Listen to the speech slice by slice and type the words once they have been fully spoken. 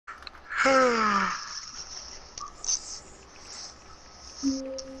Alright,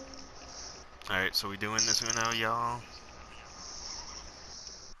 so we doing this now, y'all?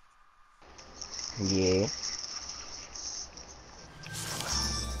 Yeah.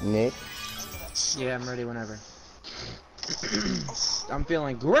 Nick? Yeah, I'm ready whenever. I'm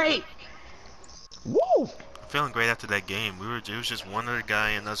feeling great! Woo! I'm feeling great after that game. It was just one other guy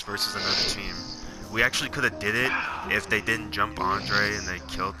and us versus another team. We actually could have did it if they didn't jump Andre and they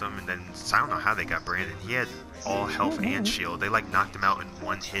killed them, and then I don't know how they got Brandon. He had all health and shield. They like knocked him out in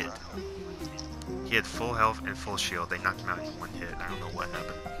one hit. He had full health and full shield. They knocked him out in one hit. I don't know what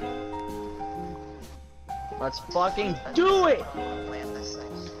happened. Let's fucking do it!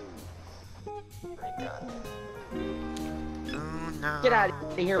 Oh no. Get out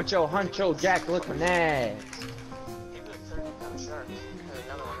of here with your huncho jack looking ass.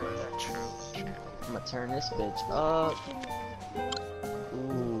 I'm gonna turn this bitch up.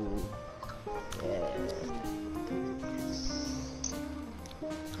 Ooh. Yeah.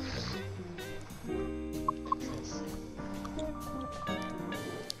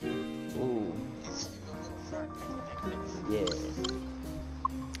 Ooh. Yeah.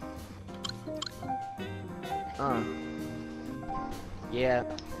 Yeah.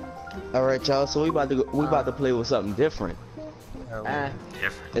 All right, y'all. So we about to play with something different. Different.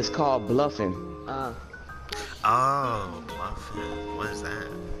 It's called bluffing. Oh, bluffing. What is that?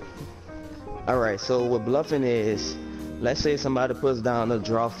 All right. So what bluffing is, let's say somebody puts down a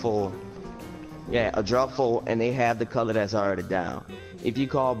draw full. Yeah, a draw full, and they have the color that's already down. If you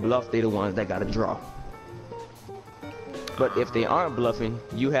call bluff, they're the ones that got to draw. But if they aren't bluffing,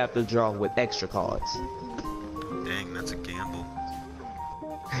 you have to draw with extra cards. Dang, that's a gamble.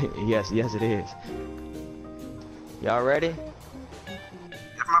 yes, it is. Y'all ready?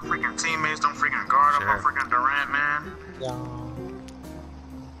 If my freaking teammates don't freaking guard up on freaking Durant, man.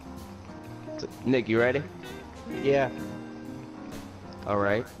 Nick, you ready? Yeah. All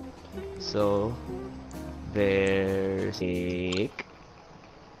right. So there's a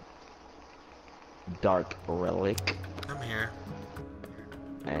dark relic. I'm here.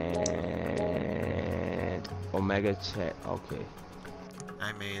 And Omega chat. Okay.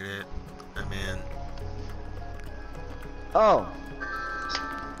 I made it. I'm in. Oh.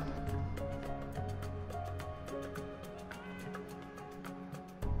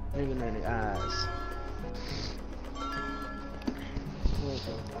 Looking at the eyes.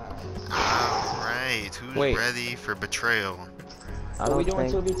 Alright, who's ready for betrayal? Are we doing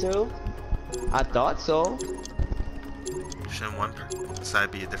 2v2? I thought so. Shouldn't one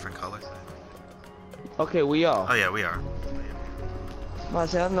side be a different color? Okay, we are. Oh yeah, we are. I'm about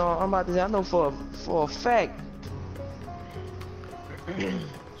to say, I know for a fact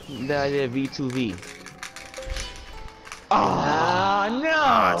that I did V2V. Oh, no!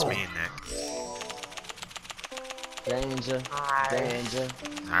 Oh, it's me, Nick. Danger. Danger.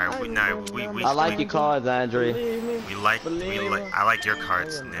 Alright, I like your cards, Andre. I like your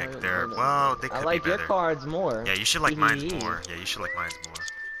cards, Nick. Well, they could be better. I like your cards more. Yeah, you should like mine more. Yeah, you should like mine more.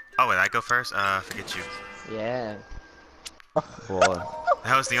 Oh wait, I go first? Forget you. Yeah. Boy.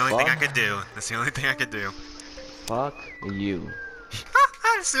 That was the only thing I could do. That's the only thing I could do. Fuck you.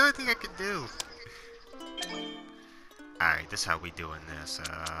 That's the only thing I could do. Alright, this is how we doing this.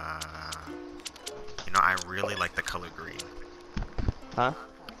 You know, I really like the color green. Huh?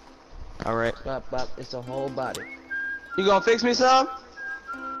 Alright. Bop, it's a whole body. You gonna fix me some?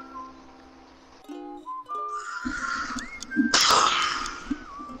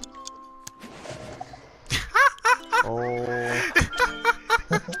 Oh.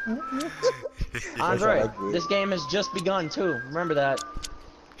 Andre, this game has just begun too. Remember that.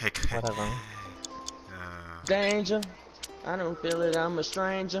 Whatever. Danger. I don't feel it. I'm a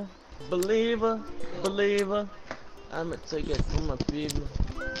stranger. Believer. I'ma take it to my people.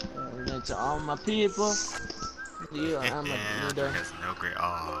 And to all my people. Yeah, I'm a leader. Has no great.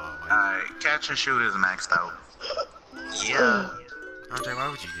 Oh. Alright, catch and shoot is maxed out. Yeah. Andre, why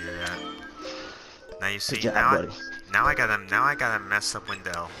would you do that? Now you see. Good job, buddy. Now I gotta mess up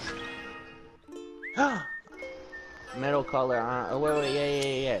Wendell. Metal color.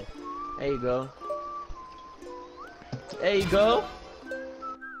 Wait, yeah. There you go. There you go.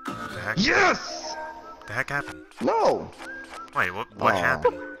 The heck? Yes! The heck happened? No! Wait, what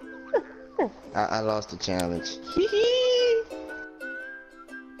happened? I lost the challenge.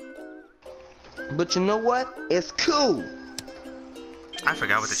 But you know what? It's cool. I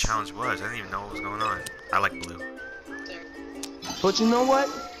forgot what the challenge was. I didn't even know what was going on. I like blue. But you know what?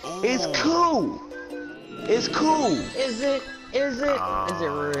 It's cool. It's cool. Is it? Is it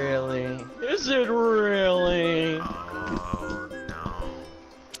really? Is it really? Oh no.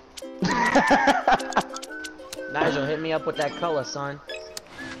 Nigel, hit me up with that color, son.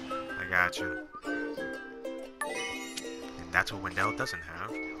 I got you. And that's what Wendell doesn't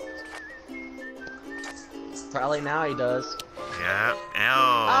have. Probably now he does. Yeah.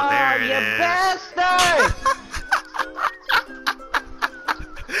 Oh, there it you is. bastard!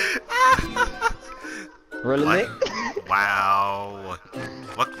 Really, What? Nick? Wow.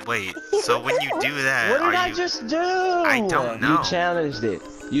 What? Wait. So when you do that, What did are I you? just do? I don't know. You challenged it.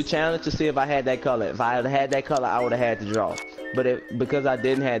 You challenged to see if I had that color. If I had had that color, I would have had to draw. But because I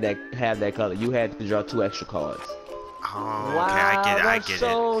didn't have that color, you had to draw 2 extra cards. Oh, Wow, okay. I get it. I that's get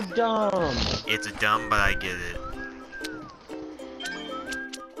so dumb. it. It's dumb, but I get it.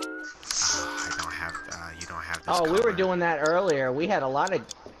 I don't have. You don't have this. Oh, we were color. doing that earlier. We had a lot of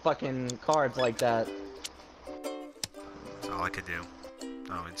fucking cards like that. That's all I could do.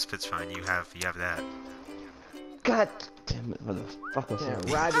 Oh, it's fine. You have that. God damn it, motherfucker. Yeah,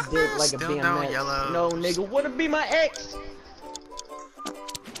 ride the dick like Still a no BMX. yellows. No, nigga, wanna be my ex?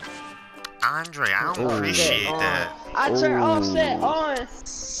 Andre, I don't Ooh. appreciate that. I turn Ooh. offset on.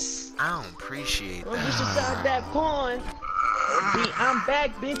 I don't appreciate I'm just inside that. that pawn. I'm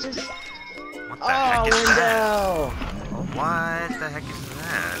back, bitches. What the heck Oh, is that? Wendell. What the heck is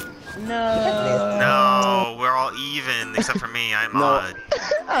that? No. No, we're all even except for me. I'm No. odd.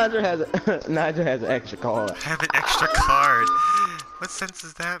 Nigel has an extra card. I have an extra card. What sense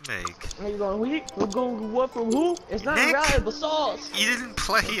does that make? You going weak? We're going what from who? It's not Nick? a valuable sauce. You didn't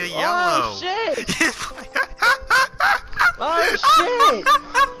play a yellow. Oh shit! You didn't play Oh shit!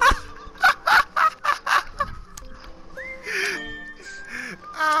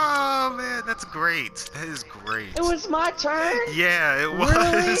 Oh man, that's great. That is great. It was my turn. Yeah, it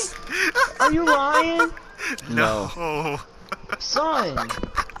was. Really? Are you lying, No. son?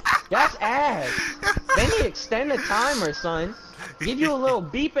 That's ass. They need to extend the timer, son. Give you a little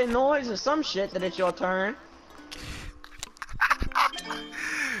beeping noise or some shit that it's your turn.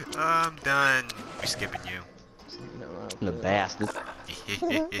 I'm done. We're skipping you. The bastard.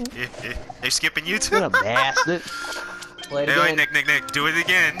 They're skipping you What too? a bastard. Play it Hey, wait, again. Nick, do it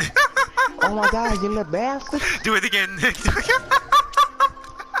again. Oh my god, you little bastard. Do it again, Nick. Do it again.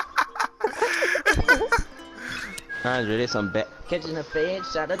 Andre, there's some Catching a fade.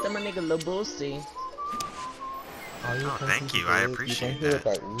 Shout out to my nigga Lil Boosie. Oh, thank you. I appreciate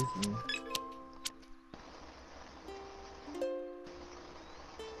that.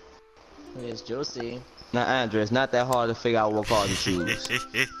 It's juicy. Now, Andre, it's not that hard to figure out what card to choose.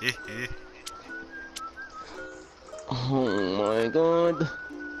 Oh my god.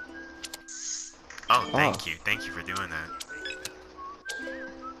 Oh, thank you. Thank you for doing that.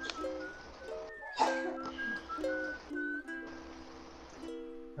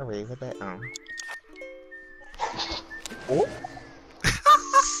 Oh wait, what that?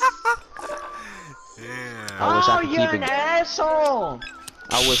 Yeah. I wish I Oh, could you're keep an it. asshole.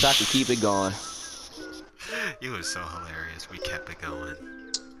 I wish I could keep it going. It was so hilarious. We kept it going.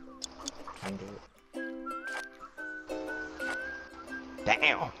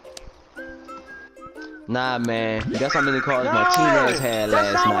 Damn. Nah, man. Guess how many cards No, Martinez had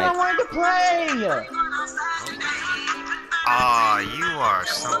that's last not what I night? wanted to play. Ah, you are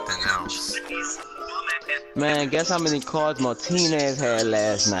something else. Man, guess how many cards Martinez had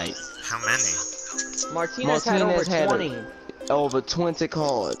last night? How many? Martinez had over had 20. Over 20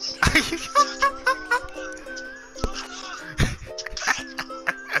 cards.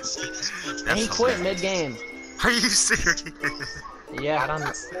 And he quit mid-game. Are you serious? Yeah, I don't.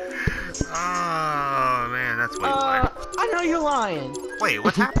 Oh man, that's way more. I know you're lying. Wait,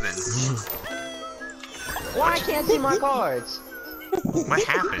 what's happening? Why I can't see my cards? What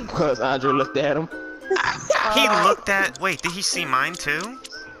happened? Because Andre looked at him. He looked at. Wait, did he see mine too?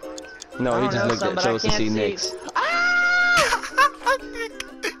 No, I he don't just know, looked son, at but I chose to can't see see. Nick's.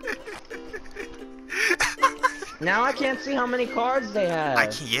 Now I can't see how many cards they have. I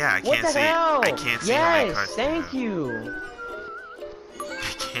can't. Yeah, I What can't the see. hell? I can't see how many Yes, cards they thank have. you.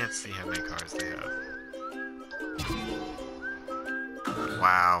 I can't see how many cards they have.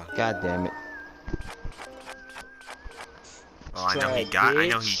 Wow. God damn it. Well, I know he got. I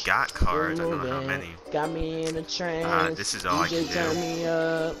know he got cards. I don't know how many. Got me in a trance. This is all I can DJ turn do. me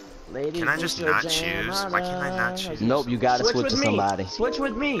up. Ladies, Can I just put your not jam choose? on Why can't I not us. choose? Nope, you gotta switch with to me. somebody. Switch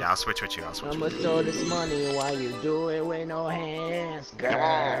with me. Yeah, I'll switch with you. I'll switch I'ma with you. throw this money while you do it with no hands. Girl,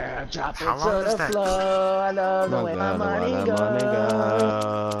 drop it How long to does the that- floor. I love the way my money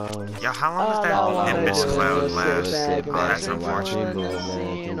goes. Yeah, how long does All I that wanna Nimbus do cloud is last? sit back Oh, and that's watch unfortunate. the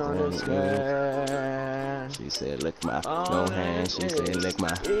scene on the skirt. She said, lick my All no that hand. She said, is lick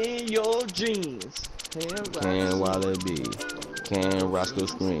my in your jeans. can while it be. can. Roscoe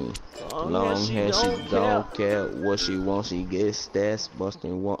scream. Long Long hair, she don't don't care what she wants. She gets stats,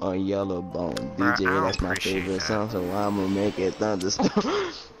 busting one on yellow bone. Bruh, I DJ, don't that's my appreciate favorite that. song, so I'ma make it thunderstorm.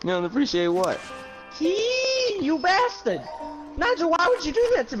 You don't appreciate what? You bastard! Nigel, why would you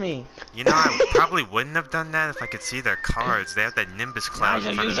do that to me? You know, I probably wouldn't have done that if I could see their cards. They have that Nimbus cloud in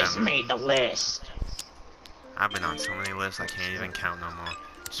Nigel, front you of just them. made the list. I've been on so many lists I can't even count no more.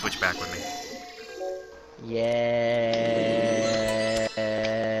 Switch back with me. Yeah.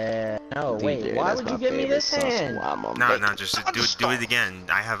 No, wait. DJ, Why that's would you my give me favorite this song, so hand? I'ma No, make no, it just do thunderstorm. it again.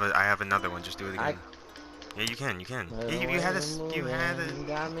 I have another one. Just do it again. Yeah, you can. You had this. You had it.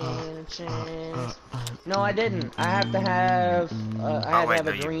 Got me in a chance. No, I didn't. I have to have. I had to have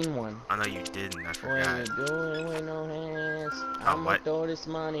a green one. Oh no, you didn't. I What forgot. you doing with no hands? Oh, I'ma what? throw this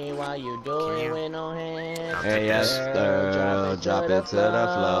money while you do it with no hands. I'll Hey, take yes, this. girl, drop it to the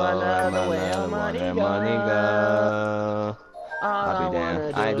floor. Another way Another our money that go. money go. All I'll I be damned.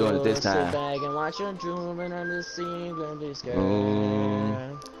 wanna I ain't doing it do this is sit time. back and watch you drooping under the sea, grab this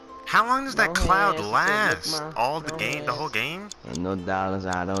girl. How long does that No cloud hands to last? lick my- All the no game, the whole hands. game? No dollars,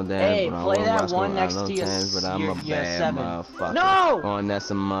 I don't dance. Hey, but I play want that Roscoe, one I next don't to your dance, but I'm a your bad 7. motherfucker. No! On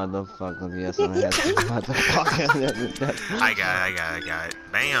that's a motherfucker. Yes, I'm a motherfucker. I got it.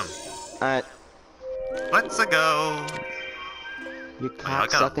 Bam. Alright, Let's go. you Oh, y'all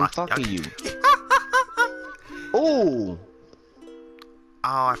got a cocksucking lot- fucker, y'all- you. Ooh!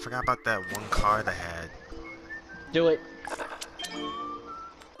 Oh, I forgot about that one card I had. Do it.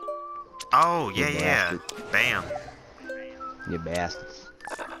 Oh, You yeah. Bam. You bastards.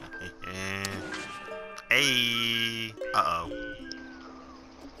 Hey. Uh-oh.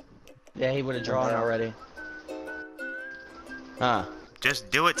 Yeah, he would have drawn already. Huh. Just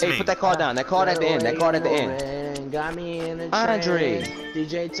do it to Hey, me. put that card down. That card at the end. That card at the end. Got me in a Andre. trance.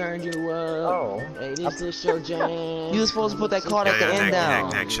 DJ turned you up. Oh. Hey, this is your jam. You was supposed to put that card Yo, at the yo, end Nick, down.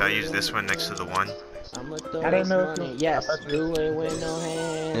 Nick, Should I use this one next to the one? I'ma throw I didn't this know. money. Yes, do it with no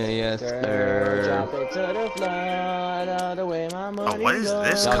hands. Yes, Girl, sir. drop it to the floor. All the way my money what is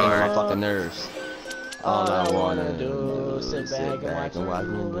this Y'all get on my card? fucking nerves. All I wanna do is sit back and watch me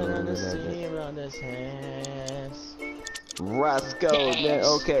moving on the this. sea around this hands. Roscoe, man.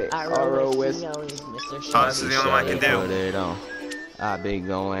 Okay. R-O-S-C-O-E, R-O-S. Mr. Oh, this is the only one I can do. Put it on. I be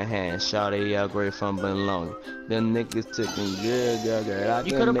going hand. Shawty upgrade from belonging. Them niggas taking good, girl.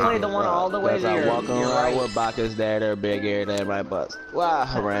 You could've played the one all the way to I your walk around right. with pockets that are bigger than my butts. Wow,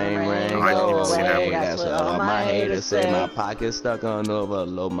 rain, Oh, I didn't go even see that away. one. That's what all my haters say. My pocket's stuck on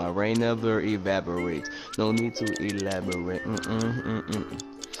overload. My rain never evaporates. No need to elaborate.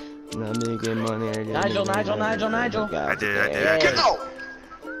 Now me get money. Nigel. I did. Get go!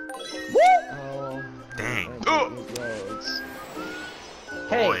 Oh, Dang.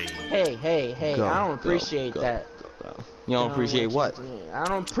 hey, Boy. hey, Go, I don't appreciate go, that. You don't appreciate what? I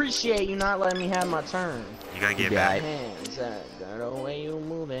don't appreciate you not letting me have my turn. You gotta get You back. got Hands up, got the way you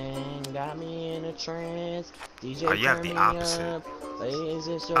moving, got me in a trance. DJ Oh, you have turn the me opposite. up. Is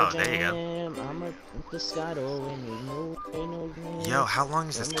this your Oh, jam? there you go. I'm a Pescado and you move, ain't no game. Yo, how long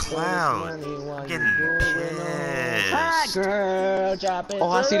is this I'ma throw cloud? money while I'm you getting do it with no hands. Hi, pissed. girl, drop it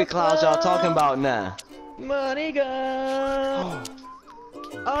Oh, I to see the clouds y'all talking floor. about now. Money go.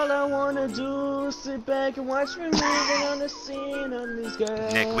 All I wanna do is sit back and watch me moving on the scene on this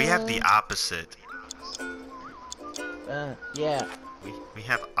girl. Nick, we have the opposite. Yeah. We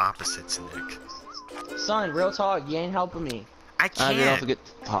have opposites, Nick. Son, real talk, you ain't helping me. I I don't can't. forget.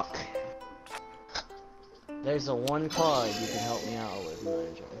 Fuck. There's a one card you can help me out with,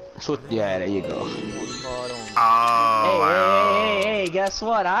 Nigel. Yeah, there you go. One card only. Oh, wow. Hey, guess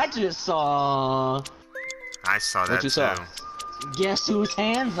what? I just saw. I saw that What you too. saw? Guess whose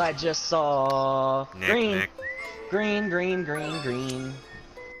hands I just saw? Nick, green. Nick. Green.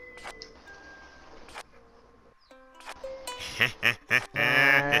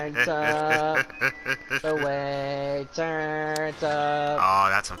 Turns up. The way turns up. Oh,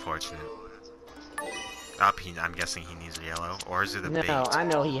 that's unfortunate. I'm guessing he needs a yellow, or is it a bait? No, I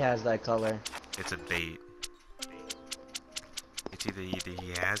know he has that color. It's a bait. It's either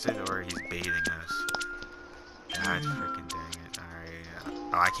he has it or he's baiting us. God freaking dang it!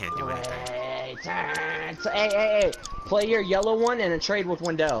 Alright. Oh, I can't do anything. Way turns. Hey. Play your yellow one and a trade with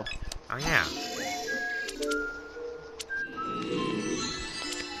Wendell. Oh yeah.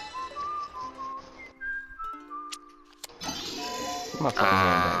 Put my fucking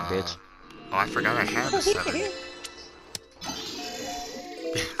hand back, bitch. Oh, I forgot I had a 7.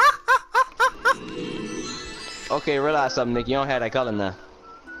 Okay, realize something, Nick. You don't have that color now.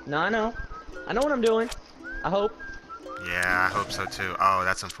 No, I know. I know what I'm doing. I hope. Yeah, I hope so too. Oh,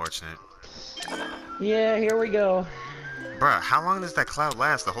 that's unfortunate. Yeah, here we go. Bruh, how long does that cloud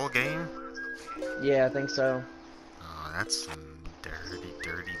last? The whole game? Yeah, I think so. Oh, that's some dirty,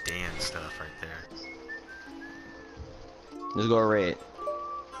 dirty Dan stuff right there. Let's go red.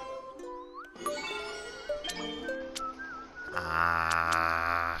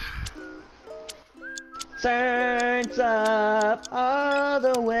 Turns up all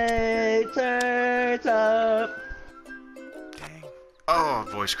the way. Turns up. Dang. Oh,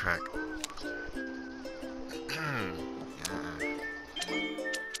 voice crack.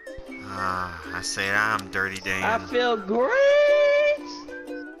 I say I'm Dirty Dan. I feel great.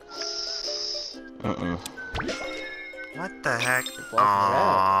 What the heck? Fuck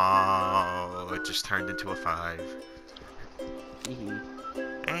Oh, it just turned into a 5.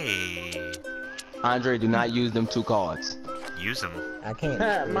 Hey. Andre, do not use them 2 cards. Use them. I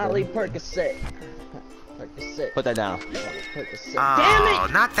can't. Molly Percocet. Percocet. Put that down. Molly Percocet. Oh, Damn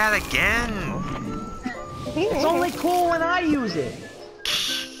it! not that again! It's only cool when I use it.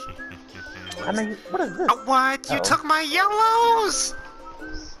 I mean, what is this? What? You took my yellows!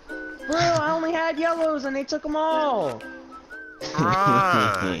 Bro, I only had yellows and they took them all.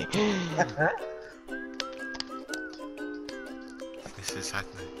 Bruh. This is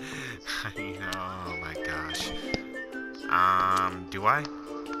oh my gosh. Do I?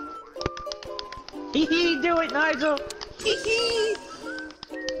 Hee hee, do it, Nigel. Hee hee.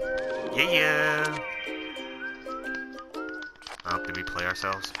 Yeah. Oh, did we play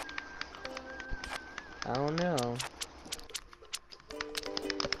ourselves? I don't know.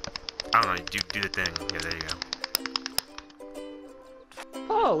 I don't know. Do the thing. Yeah, there you go.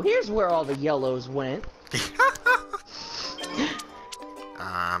 Oh, here's where all the yellows went.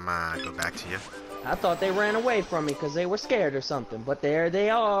 Go back to you. I thought they ran away from me because they were scared or something, but there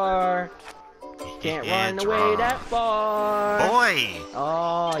they are. Can't run away that far. Boy!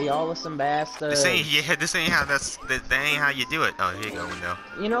 Oh, y'all are some bastards. This ain't how that ain't how you do it. Oh, here you go, window.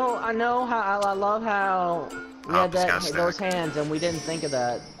 You know, I love how we had Scott those hands and we didn't think of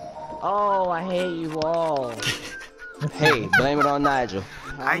that. Oh, I hate you all. Hey, blame it on Nigel.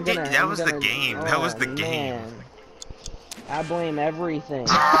 That was the game. That was the game. I blame everything.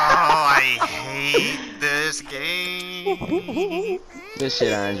 Oh, I hate this game. Good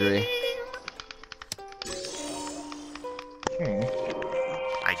shit, Andre.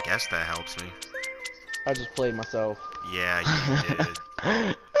 I guess that helps me. I just played myself. Yeah, you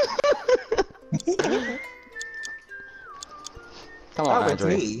did. Come on,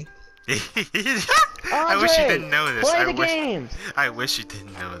 Andre. I wish you didn't know this. Play the games. I wish you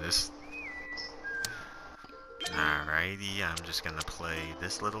didn't know this. Alrighty, I'm just gonna play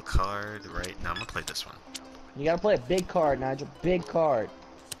this little card right now. I'm gonna play this one. You gotta play a big card, Nigel. Big card.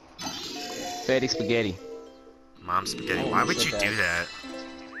 Fatty spaghetti. Mom spaghetti. Why would you do that?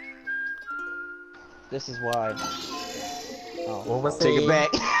 This is why. Oh, What was Take it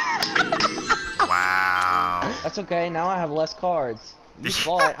back. Wow. That's okay. Now I have less cards. You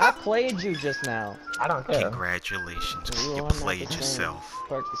fought. I played you just now. I don't care. Congratulations. You You are not played the same. yourself.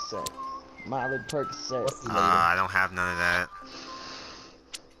 Percocet. Molly Percocet. I don't have none of that.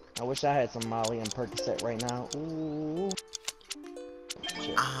 I wish I had some Molly and Percocet right now. Ooh.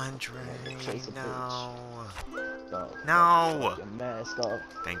 Shit. Andre, Chase a no. Dog. No. Fuck your mask off.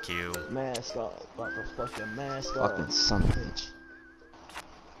 Thank you. Mask off. Fuck your mask off. Fucking son of a bitch.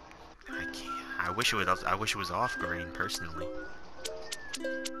 I can't. I wish it was off green, personally.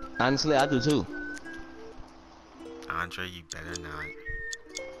 Honestly, I do too. Andre, you better not.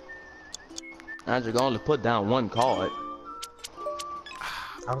 Andre can only put down 1 card.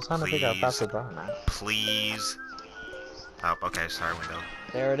 I was trying to figure out if that's a draw now. Please. Oh, okay. Sorry, window.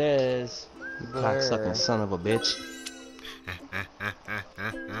 There it is. Cocksucking son of a bitch.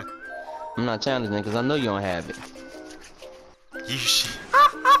 I'm not challenging because I know you don't have it. You should.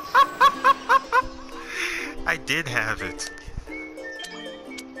 I did have it.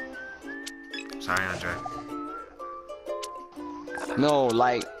 Sorry, Andre. No,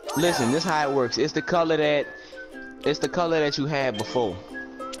 like, listen, this is how it works. It's the color that you had before.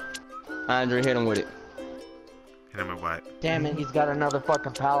 Andre, hit him with it. Hit him with what? Damn it, he's got another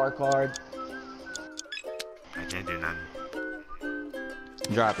fucking power card. I can't do nothing.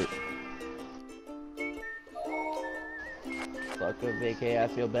 Drop it. Fuck a vacay, I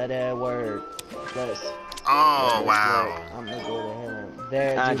feel better at work. Let's. Oh, wow. I'm gonna go to him.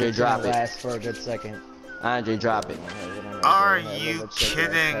 There, Andre, dude, drop it. last for a good second. Andre, drop it. Are you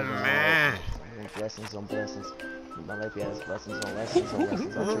kidding me? Blessings on blessings. My life has blessings on lessons on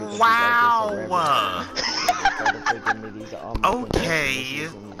lessons. I treat the Wow. people like this. Okay.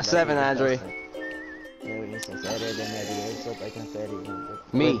 7, Andre. Maybe it's Saturday, then maybe it's up like confetti.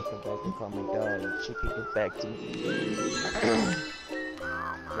 Me. Come back and call me dog. She can get back to me.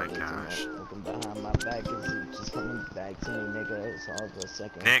 Oh my gosh. Looking behind my back is you just coming back to me, nigga. It's all the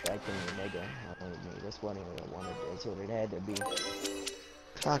second Nick. back to me, nigga. That's what I wanted. That's what it had to be.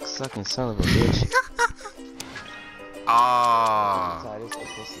 Cock sucking son of a bitch. Oh. I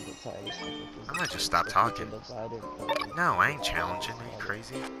might just stop talking. No, I ain't challenging. Are you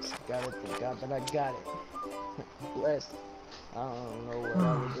crazy? Got it, thank God, but I got it. Blessed. I don't know what I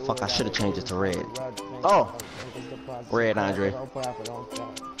would do. Fuck, I should have changed it to red. Oh! Red, Andre. Bruh,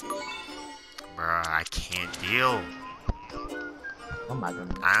 I can't deal. Oh my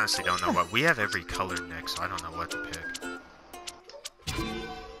goodness. I honestly don't know what. We have every color next, so I don't know what to pick.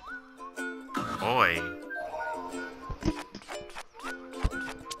 Boy.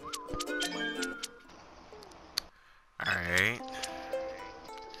 Alright.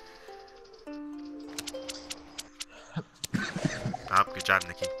 Oh, good job,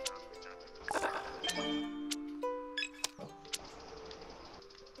 Nikki.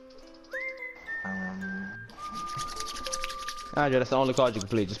 Andre, that's the only card you can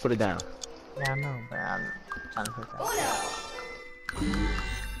play. Just put it down. Yeah, I know, but I'm trying to put that.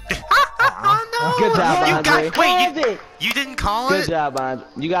 Oh no! Good job, You Andre. wait, you didn't call Good it? job, Andre.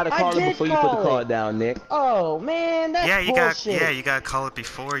 You gotta call it before you put the card down, Nick. Oh man, that's bullshit. you gotta call it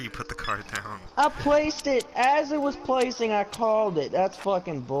before you put the card down. I placed it as it was placing. I called it. That's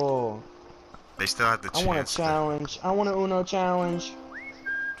fucking bull. They still have the chance. I want a challenge. I want an Uno challenge.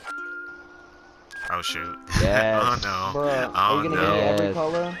 Oh shoot. Yes. Oh no. Bruh, Oh are you gonna no. give me every Yes.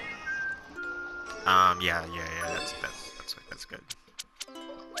 color? Yeah. That's good.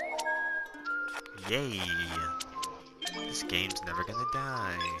 Yay. This game's never gonna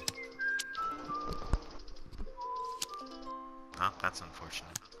die. Oh, that's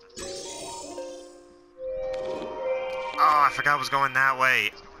unfortunate. Oh, I forgot I was going that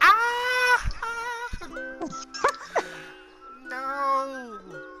way. Ah! No.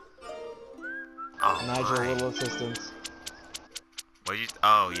 Oh, Nigel, my. little assistance. What you?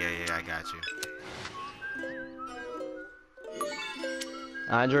 Oh, yeah, I got you.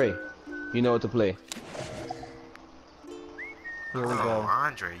 Andre, you know what to play. Here we Oh, go.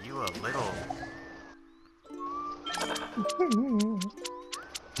 Andre, you a little.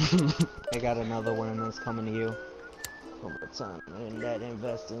 I got another one that's coming to you. Over time, and that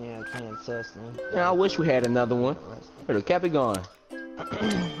investing, I can't test me. Yeah, I wish we had another one. Better kept it going. I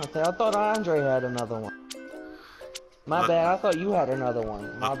thought Andre had another one. My Look. bad, I thought you had another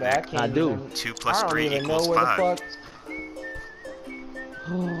one. My Look, bad, I Nick. can't I do. even- 2 I plus don't 3 even equals know where 5. the fuck. I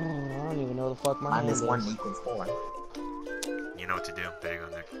don't even know the fuck my hand Minus is. 1 equals 4. You know what to do. There you go,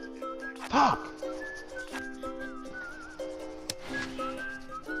 Nick. Fuck!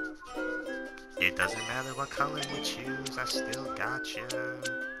 It doesn't matter what color you choose, I still got you.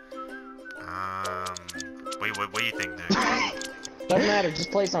 Wait, what do you think, Nick? Doesn't matter, just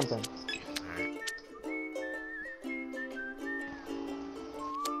play something. Alright.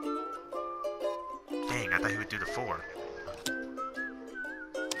 Dang, I thought he would do the 4.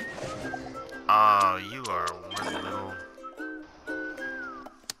 Oh, you are one little...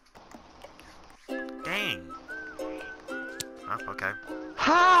 Dang. Oh, okay.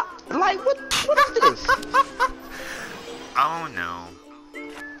 Ha! Like, what is this? Oh no.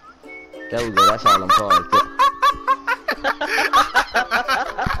 That was it. That's all I'm calling it.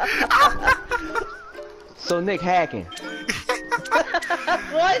 So, Nick hacking.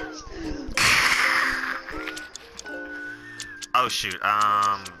 What? Oh shoot,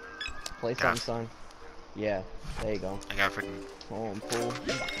 Play something, son. Yeah, there you go. I got freaking... Pull.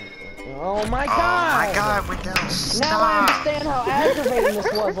 Oh my Oh god! my god, went down. Stop! Now I understand how aggravating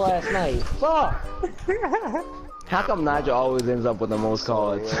this was last night. Fuck! How come Nigel always ends up with the most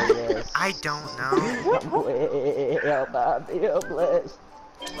cards? I don't know.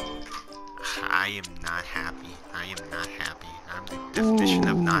 I am not happy. I'm the definition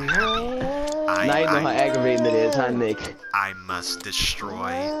of not happy. Now you know how aggravating it is, huh, Nick? I must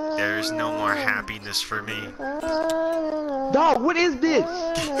destroy. There's no more happiness for me. Dog, what is this?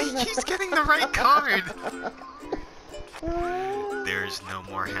 He's getting the right card. There's no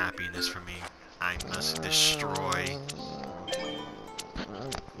more happiness for me. I must destroy.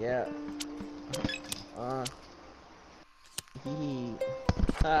 Yeah.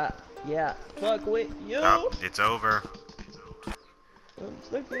 Yeah. Fuck with you. Oh, it's over.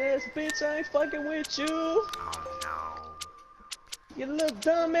 Look at this bitch. I ain't fucking with you. Oh no. You little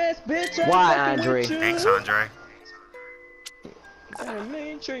dumbass bitch. I ain't Why, fucking Andre? with you. Thanks, Andre. God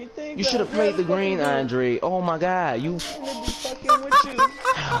You should have played the green, Andre. Oh my God, you. Fucking with you.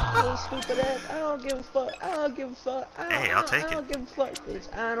 Little stupid ass. I don't give a fuck. I don't give a fuck. Hey, I'll take I don't it. give a fuck,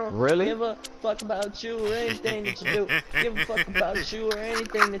 bitch. I don't Really? give a fuck about you or anything that you do. Give a fuck about you or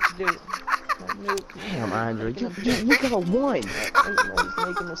anything that you do. Damn, Andre, you got one. He's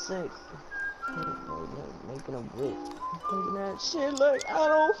making a six. Making a whip. Making that shit. Look, I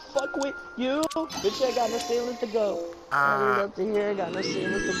don't fuck with you. Bitch, I got no ceilings to go. I read up to here, got no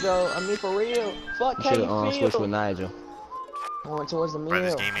ceilings to go. I mean, for real. Fuck You how should you have feel. switched with Nigel. I went towards the meal. Bro,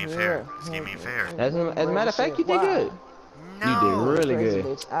 this game ain't fair. This game ain't fair. As a matter of fact, you did good. No. You did really Crazy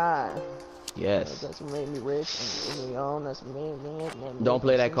good. bitch. Yes. That's what made me rich and made me on. That's what made me. Don't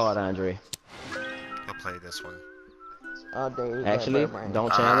play that card, Andre. I'll play this one. All day. Actually,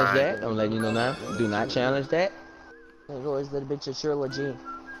 don't challenge that. I'm letting you know now. Do not challenge that. There goes the bitch of trilogy.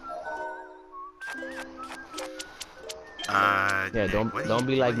 Yeah, Nick, don't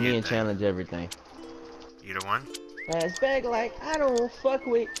be like me and that? challenge everything. Either one. Ass back like I don't fuck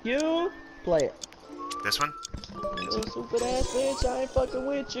with you. Play it. This one. Little stupid ass bitch, I ain't fucking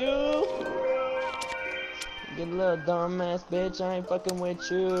with you. Get a little dumb ass bitch, I ain't fucking with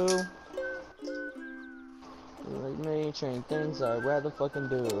you. Like me, train things I'd rather fucking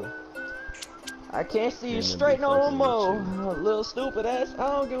do. I can't see you straight no more. Little stupid ass, I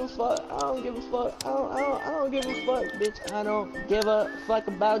don't give a fuck. I don't give a fuck. I don't give a fuck, bitch. I don't give a fuck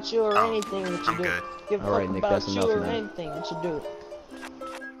about you or anything that you I'm do. good. Give a Alright, fuck Nick, about that's you enough or now. anything that you do.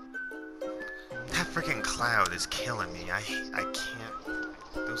 That freaking cloud is killing me. I can't.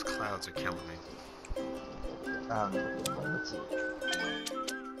 Those clouds are killing me. I'll do this.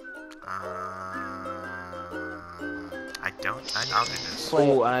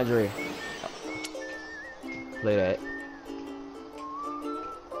 Oh, Andre. Play that.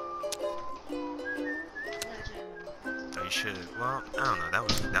 Oh, you should. Well, I don't know.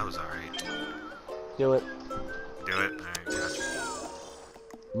 That was alright. Do it. Do it. Alright, gotcha.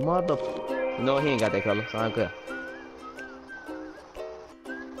 Mother. No, he ain't got that color, so I'm good.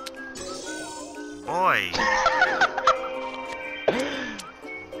 Boy.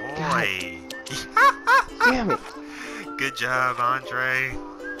 Boy. Damn it. Good job, Andre.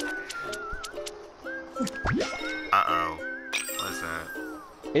 Uh-oh. What is that?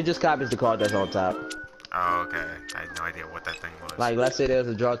 It just copies the card that's on top. Oh, okay. I had no idea what that thing was. Like, let's say there's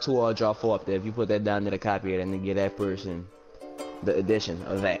a draw 2 or a draw 4 up there. If you put that down there to copy it and then get that person the addition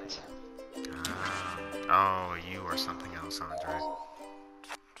of that. Oh, you or something else, Andre.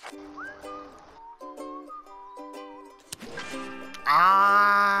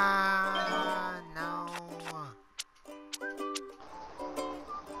 No.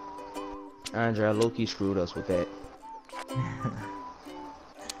 Andre, I low-key screwed us with that.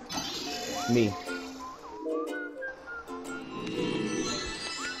 Me.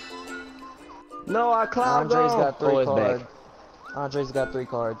 No, I cloud Andre's got oh, 3 it's cards. back. Andre's got 3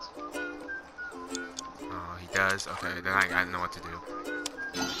 cards. Oh, he does? Okay, then I know what to do.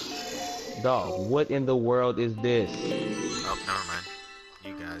 Dog, what in the world is this? Oh, never mind.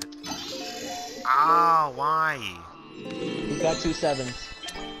 You got it. Ah, why? He's got 2 sevens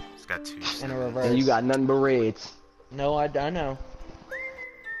He's got 2. in a reverse. And you got nothing but reds. No, I know.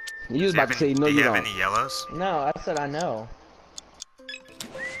 You was about to say no, do you you have don't. any yellows? No, I said I know.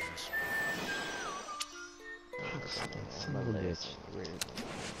 Son of a bitch.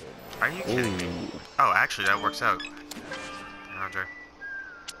 Are you kidding me? Oh, actually, that works out. Andre.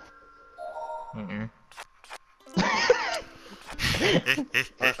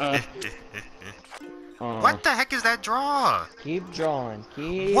 What the heck is that draw? Keep drawing.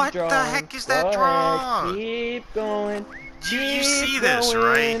 Keep What drawing. the heck is that Go draw? ahead, keep going. You see Keep this,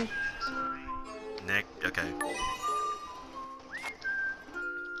 going. right? Nick, okay.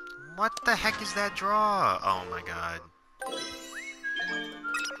 What the heck is that draw? Oh my god.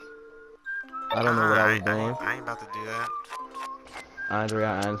 I don't know what I was doing. I ain't about to do that. Andre,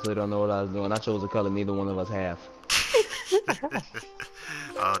 I honestly don't know what I was doing. I chose a color neither one of us have.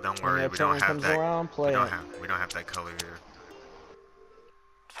 Oh, don't worry, When we that don't turn have comes that. around, play it. We don't have that color here.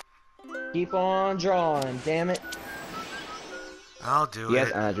 Keep on drawing, damn it. I'll do Yes,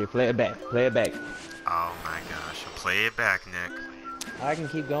 it. Andre, play it back. Play it back. Oh my gosh, play it back, Nick. I can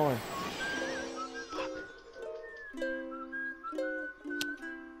keep going.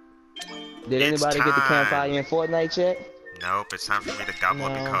 Did It's anybody get the time. campfire in Fortnite yet? Nope, it's time for me to gobble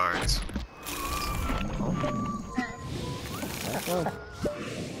up your No. cards. Oh,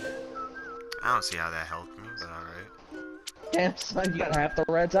 I don't see how that helped me, but alright. damn, son, you got half the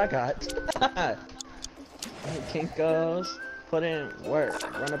reds I got. King goes. Put in work.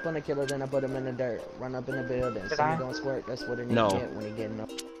 Run up on the killer, then I put him in the dirt. Run up in the building. Did See I? me gon' squirt. That's what a No. nigga get when he getting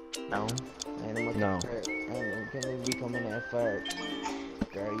up. No. And I'm No. And can we be coming at first?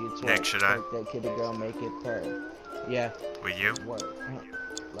 Girl, you twerk. Nick, should I? Twerk that kitty girl, make it purr. Yeah. With you? Work.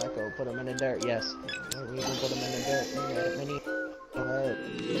 Lyco, put him in the dirt. Yes. We can put him in the dirt. We got many.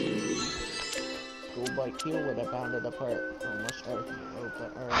 Schoolboy Q with a pound of the perk. On my shirt.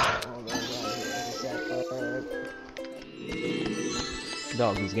 Open earth. All the way down here.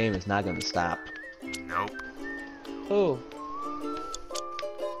 Dog, this game is not gonna stop. Nope. Who?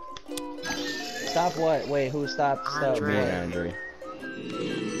 Stop what? Wait, who stopped? Stop Andre. Me what? and Andre.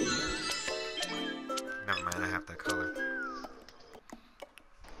 Never mind, I have that color.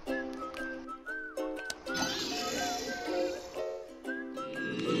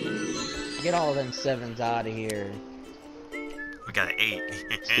 Get all them sevens out of here. We got an 8.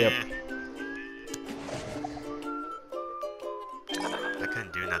 Skip. I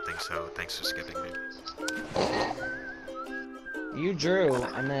couldn't do nothing, so thanks for skipping me. You drew,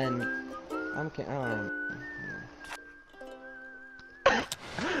 and then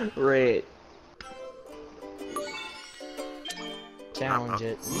Red. challenge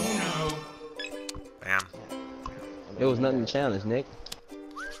it. Bam. It was nothing to challenge, Nick.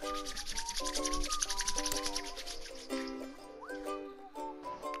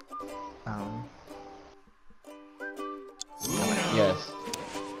 Yes.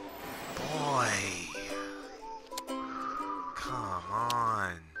 Boy. Come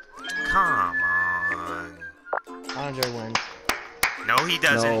on. Come on. Andre wins. No, he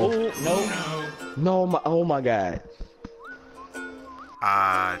doesn't. No. Oh, no. No, my, oh my god.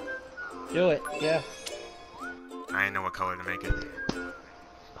 Do it. Yeah. I didn't know what color to make it.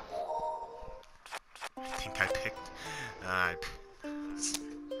 I think I picked.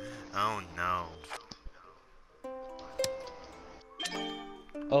 Oh no.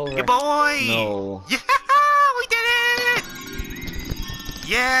 Over. Good boy! No. Yeah! We did it!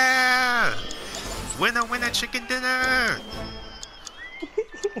 Yeah! Winner, winner, chicken dinner!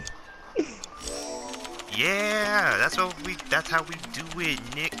 Yeah! That's how we do it,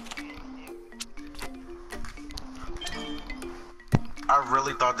 Nick. I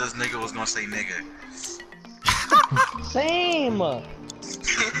really thought this nigga was gonna say nigga. Same.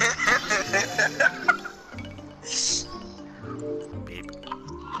 Beep.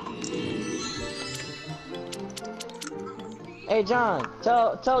 Hey John,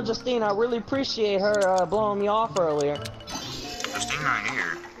 tell Justine I really appreciate her blowing me off earlier. Justine not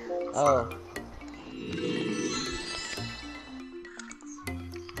here. Oh.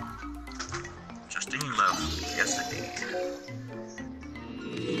 Justine left yesterday.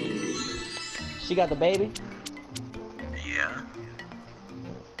 She got the baby? Yeah.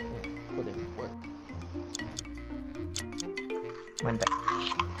 Put it in work. Wendell.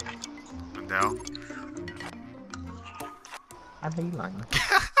 Wendell. I know you lying.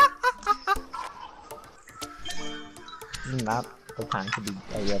 Not the time to be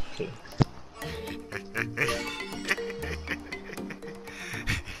AFK.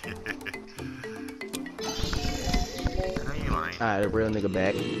 How you lying? Alright, the real nigga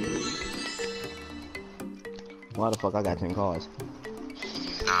back. Why the fuck I got 10 cards?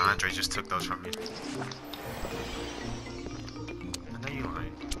 Nah, Andre just took those from me. I know you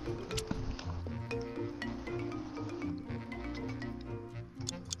lying.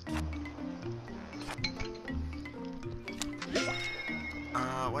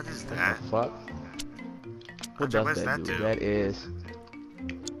 What is that? Fuck. What Andre, does that do? do? That is.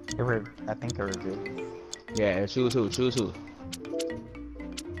 I think a review. Yeah, choose who, choose who.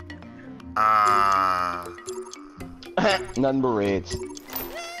 Nothing but reds.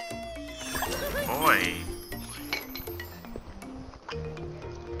 Boy.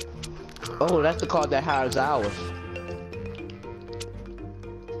 Oh, that's the card that hires ours.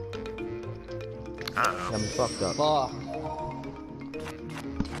 Uh-oh. Got me fucked up. Fuck.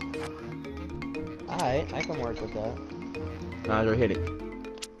 Alright, I can work with that. Andre hit it.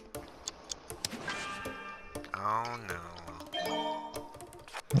 Oh no.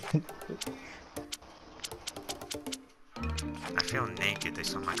 I feel naked, they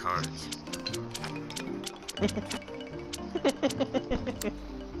saw my cards.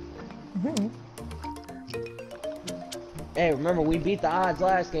 Hey, remember we beat the odds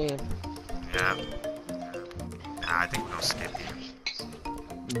last game. Yeah. Nah, I think we're gonna skip here.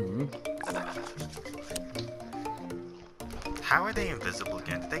 How are they invisible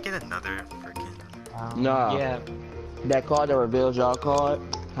again? Did they get another freaking... Nah. Yeah, That card that reveals y'all card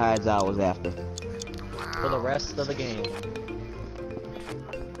hides ours after. Wow. for the rest of the game.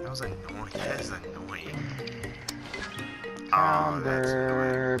 That was annoying. That is annoying. Oh, that's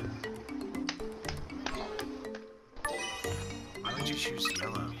annoying. Burp. Why would you choose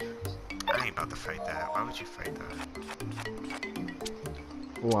yellow? I ain't about to fight that. Why would you fight that?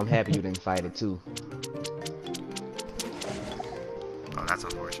 Oh, I'm happy you didn't fight it too. Oh, that's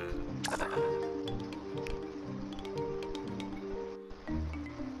unfortunate.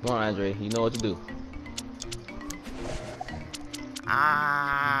 Come on, Andre. You know what to do.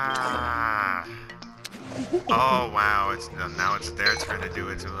 Ah! Oh wow! Now it's their turn to do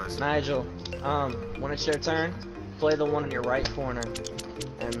it to us. Nigel, when it's your turn, play the one in your right corner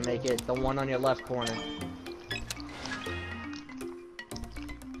and make it the one on your left corner.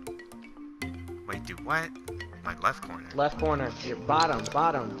 Wait, do what? My left corner. Left corner, your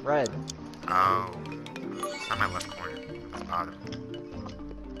bottom, red. Oh, it's not my left corner. It's bottom.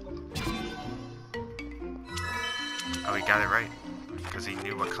 Oh, he got it right because he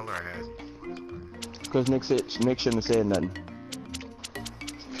knew what color I had. Because Nick shouldn't have said nothing.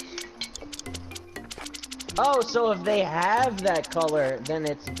 Oh, so if they have that color, then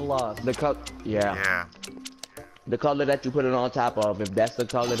it's bluff. The color, yeah. Yeah. The color that you put it on top of. If that's the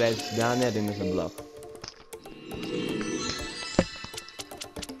color that's down there, then it's a bluff.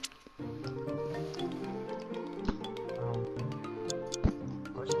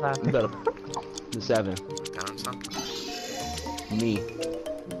 What's that? You better. The 7. Down something. Me.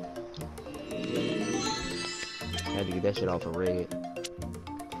 Had to get that shit off of red.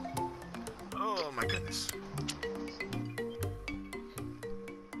 Oh my goodness.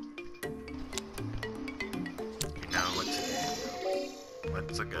 You know what to do.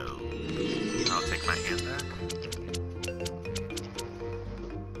 Let's go. I'll take my hand back.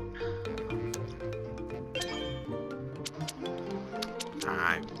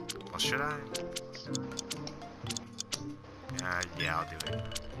 Alright. Well, should I? Yeah, I'll do it.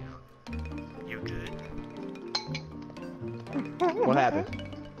 You good? What happened?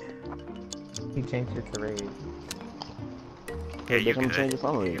 He changed it to red. Yeah, you They're gonna good. change it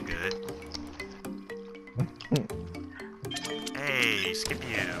from You red. good. Hey, skip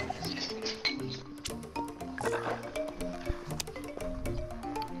you.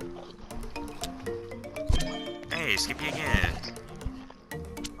 Hey, skip you again.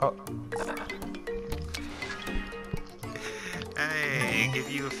 Oh, Hey, give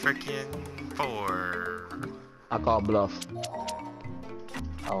you a freaking 4. I call bluff.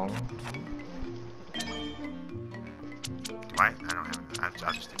 oh. Why? I don't have it.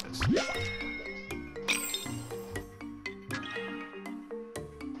 I'll just do this.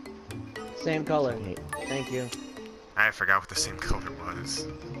 Same color. Thank you. I forgot what the same color was.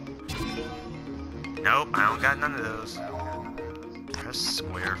 Nope, I don't got none of those. Press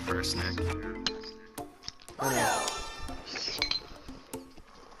square first, Nick.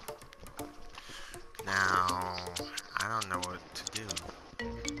 Now, I don't know what to do.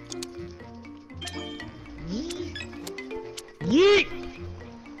 Yeet!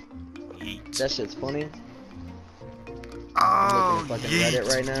 Yeet. That shit's funny. Oh, I'm looking at fucking yeet. Reddit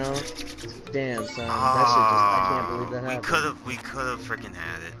right now. Damn, son. Oh, That shit just, I can't believe that happened. We could have freaking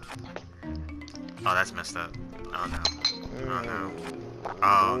had it. Oh, that's messed up. Oh no. Oh no.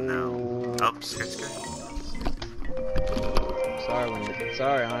 Oh no. Oh, skirt, skirt.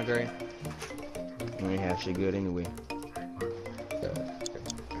 Sorry, Andre. You ain't have shit good anyway.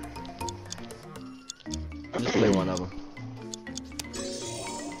 Just play one of them.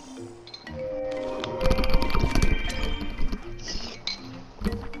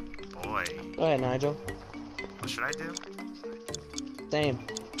 Boy. Go ahead, Nigel. What should I do? Same.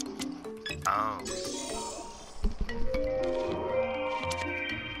 Oh.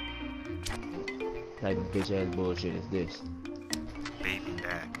 Type of bitch ass bullshit is this? Baby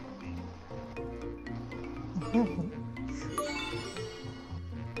back.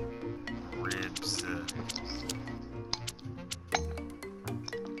 Ribs.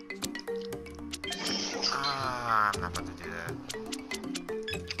 I'm not about to do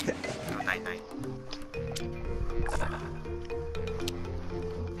that. No, night night.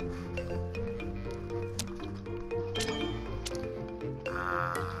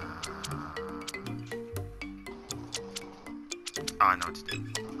 Oh, I know what to do.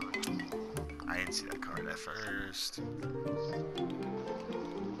 I didn't see that card at first.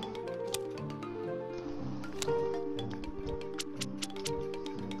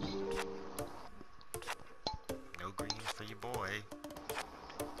 No green for your boy.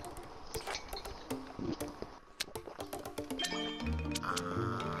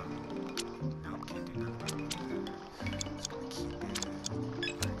 No, can't do nothing. Just gonna keep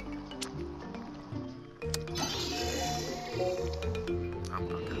it. I'm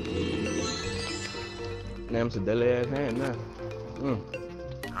okay. Damn, it's a deadly ass hand now. Oh,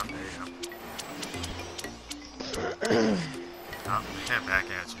 there you go. Oh, back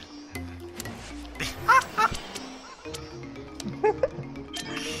at you.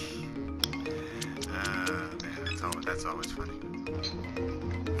 Man, that's always funny.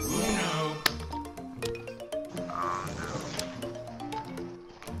 Oh no.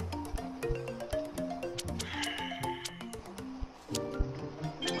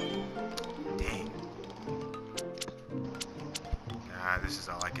 Dang. Ah, this is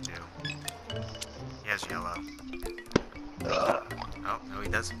all I can do. He has yellow. Oh, no he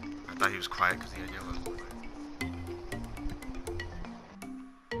doesn't. I thought he was quiet because he had yellow.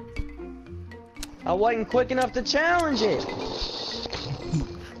 I wasn't quick enough to challenge it.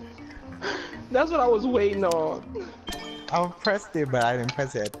 That's what I was waiting on. I pressed it, but I didn't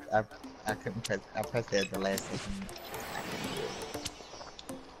press it. I couldn't press. I pressed it at the last second.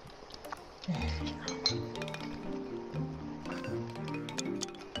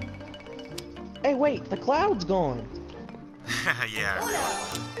 Hey, wait, the cloud's gone. Yeah.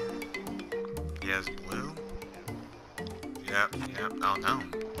 He has blue? Yep. Oh no.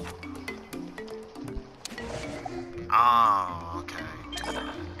 Oh, okay.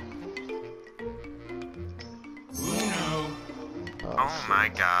 Oh my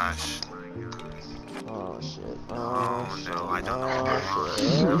gosh. Oh shit. Oh no, I don't know what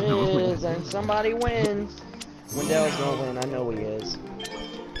There it is, and somebody wins. Wendell's gonna win, I know he is.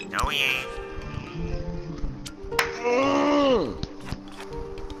 No, he ain't.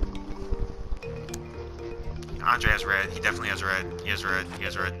 Andre has red. He definitely has red. He has red. He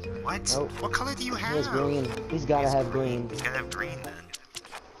has red. What? Nope. What color do you have? He has green. He's gotta have green. He's gotta have green then.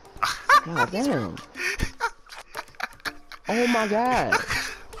 God damn. Oh my god.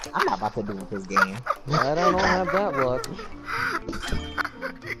 I'm not about to do with this game. I don't have that luck.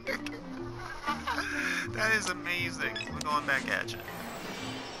 That is amazing. We're going back at you.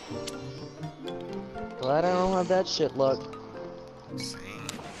 Glad I don't have that shit luck. See?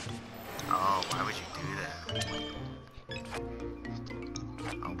 Oh, why would you do that?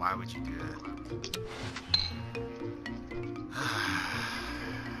 Oh, why would you do that?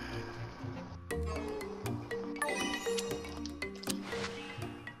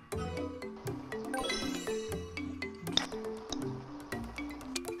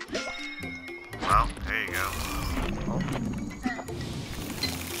 Well, there you go.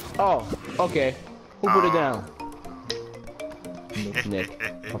 Oh, okay. Who put it down? Nick,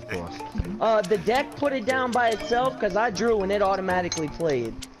 of course. The deck put it down by itself because I drew and it automatically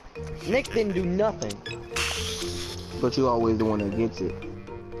played. Nick didn't do nothing. But you always the one that gets it.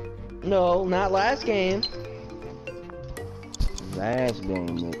 No, not last game. Last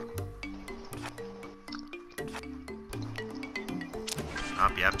game, Nick.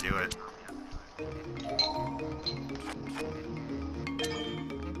 Yep, do it.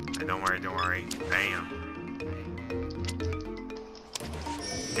 Hey, don't worry. Bam.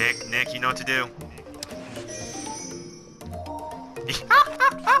 Nick, you know what to do.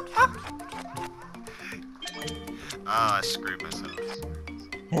 Oh, I screwed myself.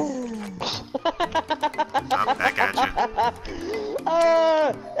 I'm back at you.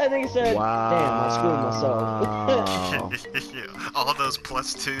 I think he said, Wow. damn, I screwed myself. All those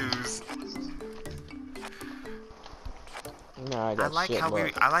plus twos. Nah, I got shit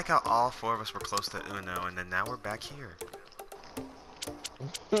luck. I like how all four of us were close to Uno, and then now we're back here.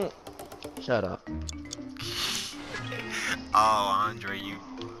 Shut up. Oh, Andre, you.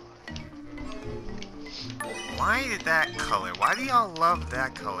 Why did that color? Why do y'all love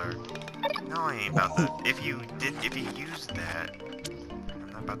that color? No, I ain't about to. If you used that,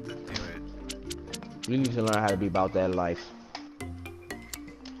 I'm not about to do it. You need to learn how to be about that life.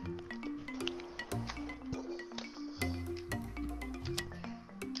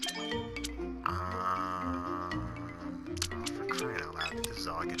 For crying out loud, this is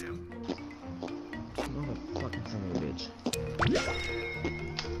all I can do. Motherfucking son of a bitch.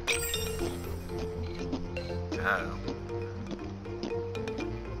 Uh-oh.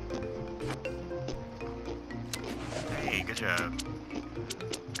 Hey, good job.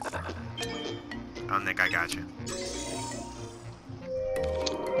 Oh, Nick, I got you.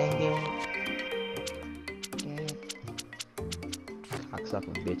 Thank you.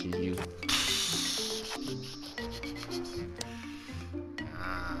 Cocksucking bitches, you.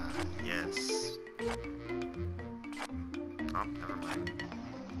 Yes. Oh, never mind.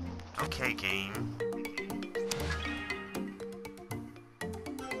 Okay, game.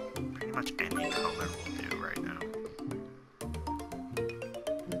 Pretty much any color will do right now.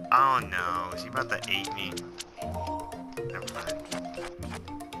 Oh no, is he about to ate me? Never mind.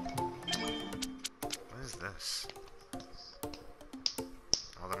 What is this? this.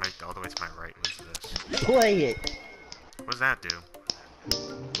 All the way to my right was this. Play it. What does that do?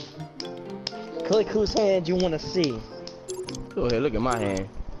 Click whose hand you want to see. Go ahead, look at my hand.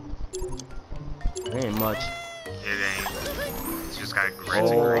 Ain't much. It ain't. It's just got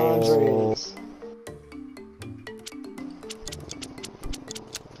reds and greens. Andres.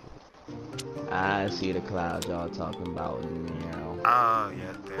 I see the clouds y'all talking about now. Oh,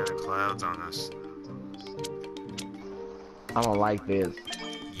 yeah, there are clouds on us. I don't like this.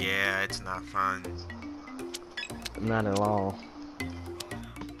 Yeah, it's not fun. Not at all.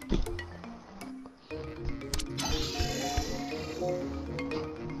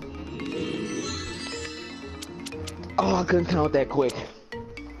 Oh, I couldn't count that quick.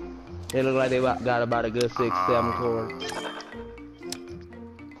 They look like they got about a good 6, 7 chords.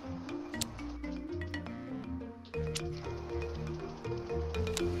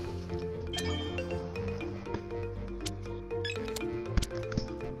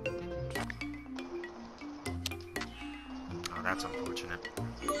 Oh, that's unfortunate.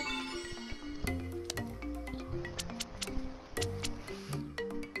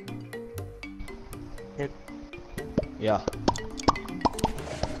 Yeah.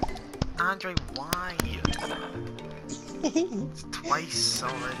 Andre, why? It's twice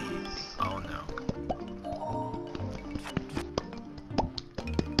already. Oh no.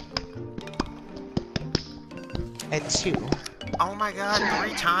 It's you. Oh my god,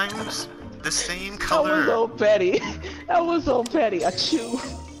 3 times? The same That was color. so petty. That was so petty. I chew.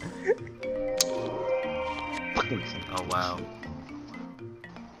 Oh wow.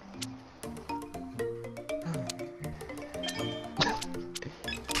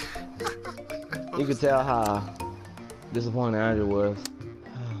 You could tell how disappointed Andrew was.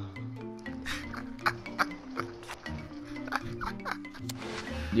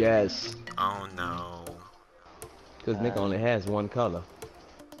 Yes, Oh no. because Nick only has one color.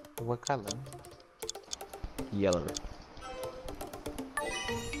 What color? Yellow.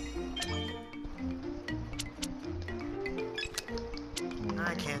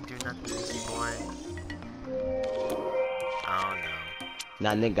 I can't do nothing, boy. Oh no.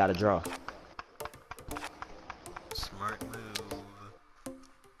 Now Nick got to draw. Smart move.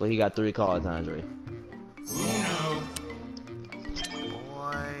 But he got 3 cards, Andre.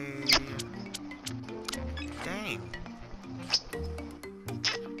 Boy. Dang.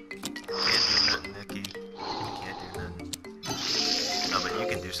 Can't do nothing, Nicky. Can't do nothing. Oh, but you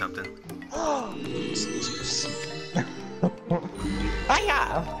can do something.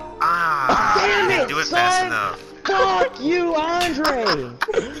 Ah! Damn You didn't it, do it fast son! enough. Fuck you, Andre.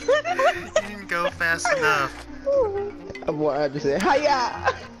 You didn't go fast enough. Boy, I just said,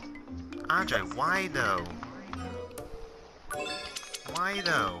 hiya! Andre, why though? Why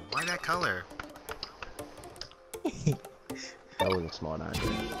though? Why that color? That wasn't smart, Andre.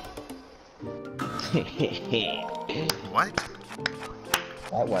 What?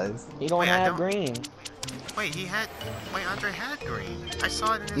 That was. You don't Wait, I have don't- green. Wait, wait, Andre had green. I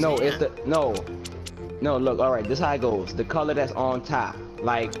saw it in his No, hand. it's the no. Look, all right. This is how it goes. The color that's on top.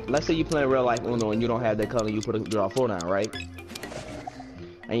 Like, let's say you playing real life Uno and you don't have that color. You put a draw 4 down, right?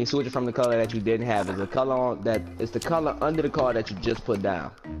 And you switch it from the color that you didn't have. It's the color on that. It's the color under the card that you just put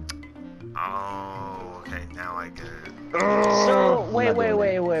down. Oh, okay. Now I get it. So I'm wait. not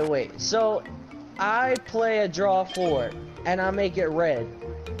doing Wait. So I play a draw 4 and I make it red.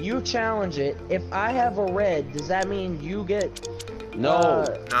 You challenge it. If I have a red, does that mean you get? No.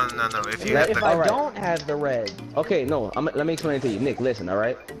 No. If you If have the I Alright. don't have the red, Okay, no. Let me explain it to you, Nick. Listen, all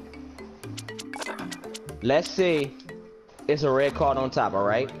right. Let's say it's a red card on top, all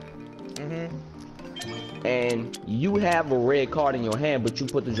right? And you have a red card in your hand, but you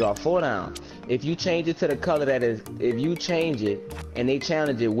put the draw 4 down. If you change it to the color that is, if you change it and they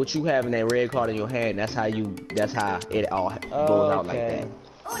challenge it, what you have in that red card in your hand, that's how it all goes out like okay. that.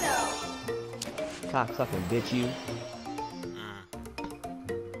 Cocksucking bitch, you.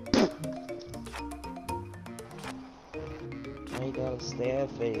 I got a stab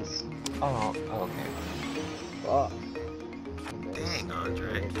face. Oh, okay. Fuck. Dang,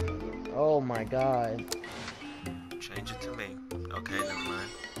 Andre. Oh my god. Change it to me. Okay, never mind.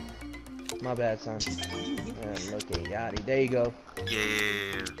 My bad, son. Look at Yachty. There you go.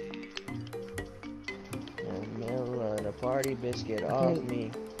 Yeah. In the middle of the party, bitch, get off me.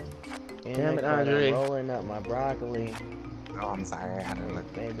 In Damn the it, cut, I'm Andre. rolling up my broccoli. Oh, I'm sorry. I didn't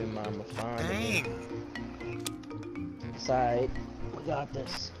look. Baby mama fond of me. Dang. Side. We got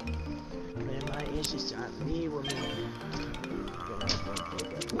this. Man, my issues trying to leave with me.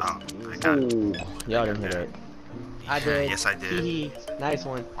 Oh, I got it. Ooh, y'all didn't hear that. I did. Yes, I did. Hee. Nice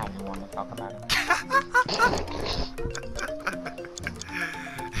one. I don't want to talk about it.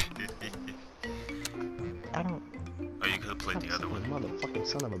 I don't. Oh, you could have played the other one. Motherfucking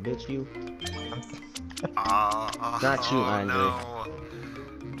son of a bitch, you. Oh, Not you, Andre. No.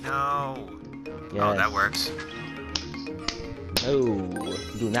 No. Yes. Oh, that works. Oh,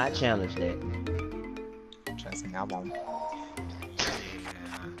 do not challenge that. Trust me, I won't.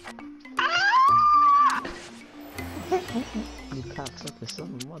 You cocksucker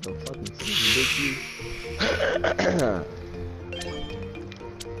son of a motherfucking bitch, you.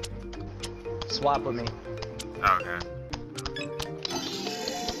 Swap with me. Okay.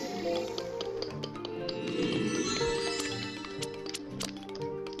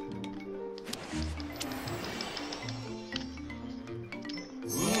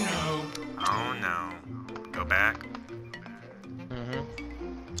 Oh no. Go back. Mm-hmm.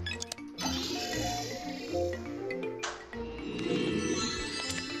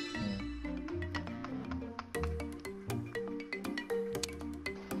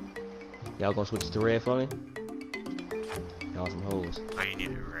 Y'all gonna switch to red for me? Y'all some hoes. Oh, you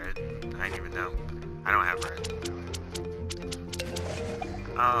needed red? I didn't even know. I don't have red.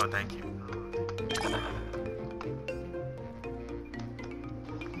 Oh, thank you.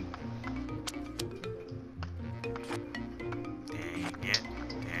 Dang it.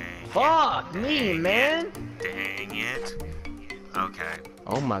 Fuck me, man. Dang it. Okay.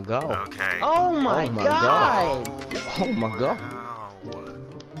 Oh my god. Okay. Oh my my god. Oh my god. Wow.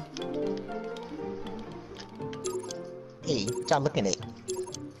 Hey, what y'all looking at?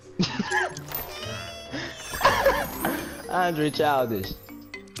 Andre Childish.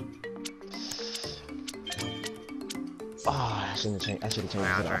 Oh, I should have changed. I should have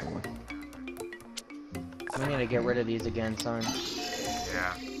changed to that one. We need to get rid of these again, son.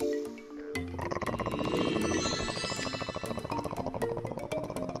 Yeah.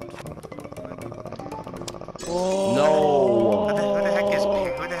 No. Who the heck is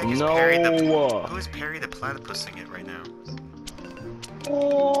No. Perry the Who is Perry the platypusing it right now?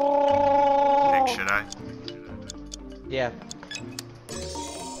 Nick, should I? Yeah.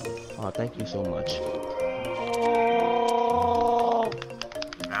 Oh, thank you so much.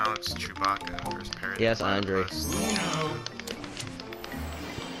 Now it's Chewbacca versus Perry Yes, the Andre. platypus.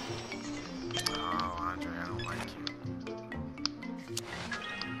 Oh, Andre, I don't like you.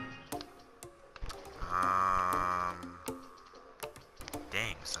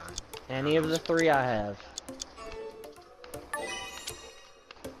 Dang, son. Any of the three I have.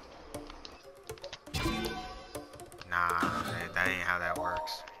 Nah, that ain't how that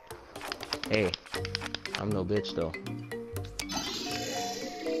works. Hey, I'm no bitch though.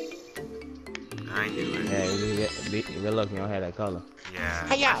 I knew it. Yeah, good luck you don't have that color. Yeah.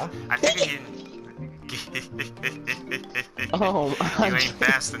 Hey, y'all. I figured you Oh, You ain't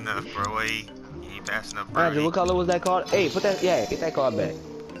fast enough, bro. You ain't fast enough, bro. Andre, what color was that card? Hey, put that. Yeah, get that card back.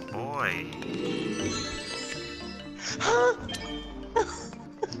 Boy.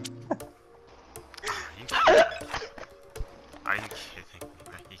 Are you kidding?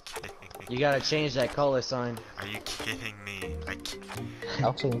 Are you kidding me? You gotta change that color sign. Are you kidding me? I can't.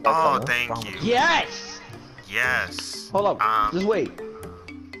 I'll change that Oh, color. thank Wrong you. with Yes! Yes. Hold up. Just wait.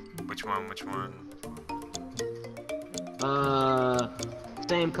 Which one? Which one?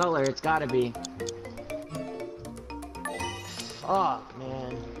 Same color, it's gotta be. Fuck,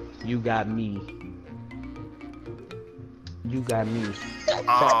 man. You got me. You got me.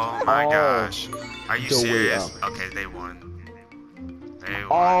 Oh my Oh. gosh. Are you The way serious? up. Okay, they won. They won.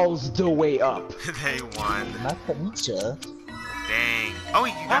 All's the way up. They won. Not Tanisha. Dang. Oh,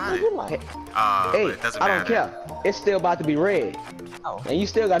 you got How it. do you like? But Hey, it doesn't I matter. don't care. It's still about to be red. Oh. And you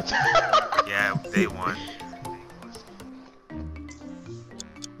still got to. Yeah, they won.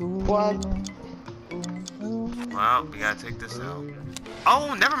 What? Well, we gotta take this out.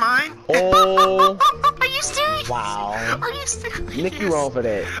 Oh, never mind. Oh, Are you serious? Wow. Are you serious? Nick, you wrong for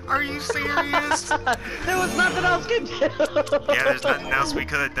that. Are you serious? There was nothing else we could do. Yeah, there's nothing else we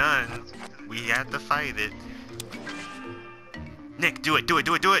could have done. We had to fight it. Nick, do it, do it,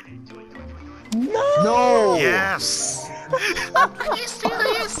 do it, do it. No. Yes. Are you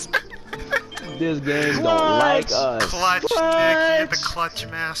serious? This game don't like us. Clutch, Nick. You're the clutch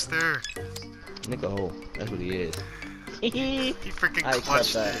master. Nick a hoe. That's what he is. He freaking I accept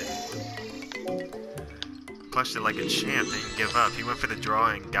clutched that. it. Clutched it like a champ. Didn't give up. He went for the draw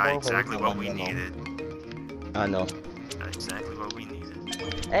and got exactly what we needed. I know. Got exactly what we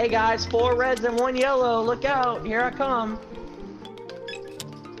needed. Hey guys, 4 reds and 1 yellow. Look out, here I come.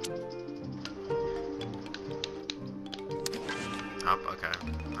 Oh, okay.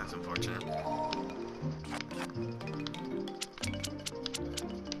 That's unfortunate.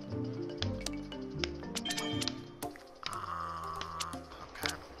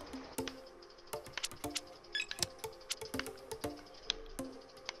 Okay.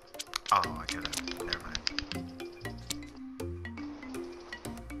 Oh, I could have. Never mind.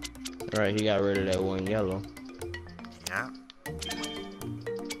 Alright, he got rid of that one yellow. Yeah.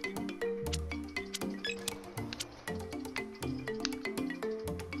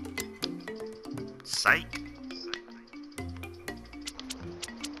 Psych.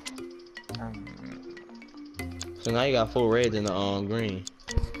 So now you got 4 reds in the green.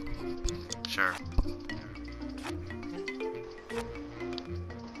 Sure.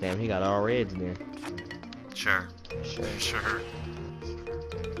 Damn, he got all reds then. Sure. Sure. Sure.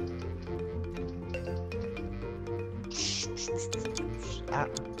 Ah,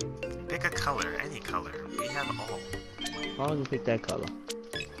 Pick a color, any color. We have all. Why would you pick that color?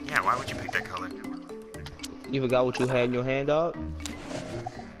 Yeah, why would you pick that color? You forgot what you had in your hand, dog?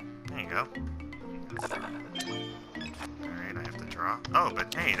 There you go. Alright, I have to draw. Oh,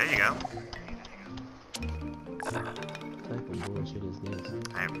 but hey, there you go. What type of bullshit is this?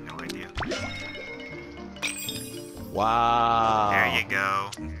 I have no idea. Wow. There you go.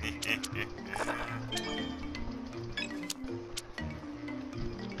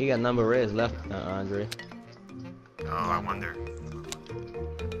 He got number reds left, Andre. Oh, I wonder.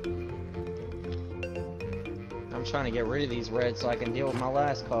 I'm trying to get rid of these reds so I can deal with my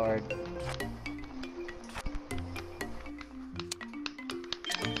last card.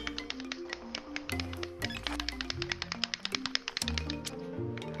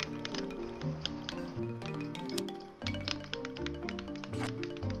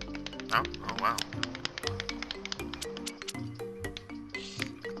 Oh, oh wow.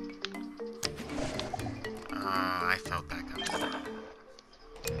 I felt that coming.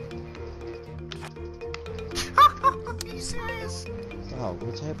 Are you serious? Oh,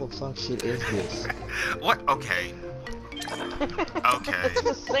 what type of fuck shit is this? What? Okay. Okay. It's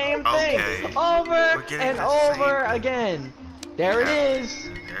the same thing Okay. over We're getting and the over same- again. There Yeah. it is.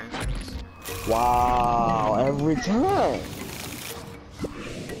 There it is. Wow, every time.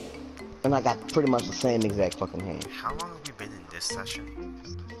 And I got pretty much the same exact fucking hand. How long have we been in this session?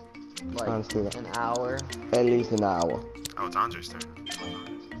 Like Honestly, an hour. at least an hour. Oh, it's Andre's turn.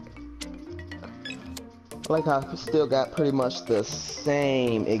 I like how I still got pretty much the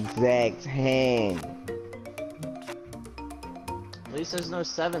same exact hand. At least there's no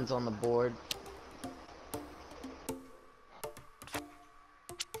sevens on the board.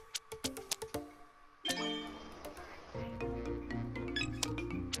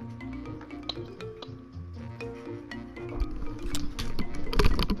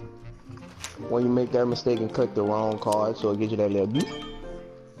 When you make that mistake and click the wrong card, so it gives you that little beep.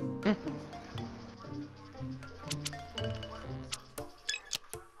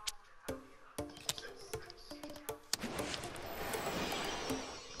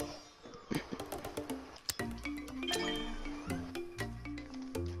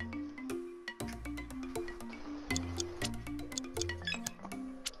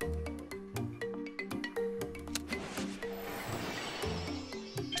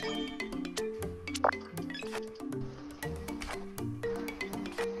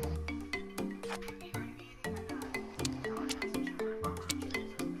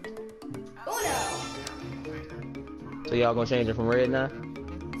 So y'all gonna change it from red now?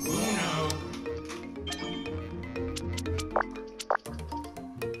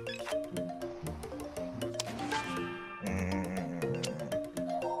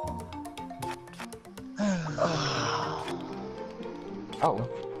 Oh.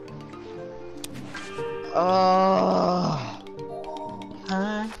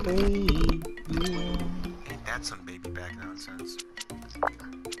 I hate you. Ain't that some baby back nonsense?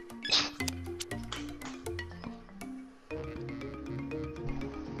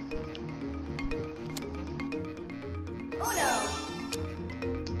 Oh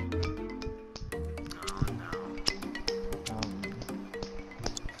no.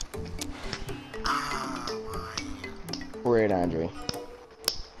 Ah, why? Red, Andre.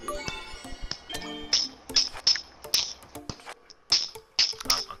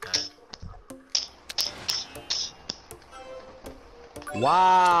 Oh, okay.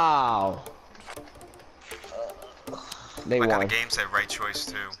 Wow. They I got a won. game set right choice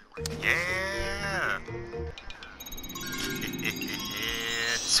too. Yeah.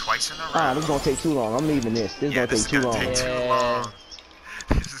 Twice in a row. Ah, this is gonna take too long. I'm leaving this. This is Yeah, gonna this take is too gonna long. take too Yeah. long.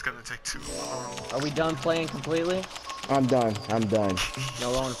 This is gonna take too long. Are we done playing completely? I'm done. I'm done.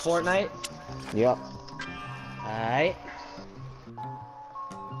 No going Fortnite? Yep. Alright.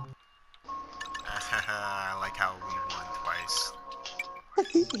 I like how we won twice.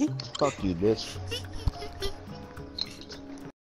 Fuck you, bitch.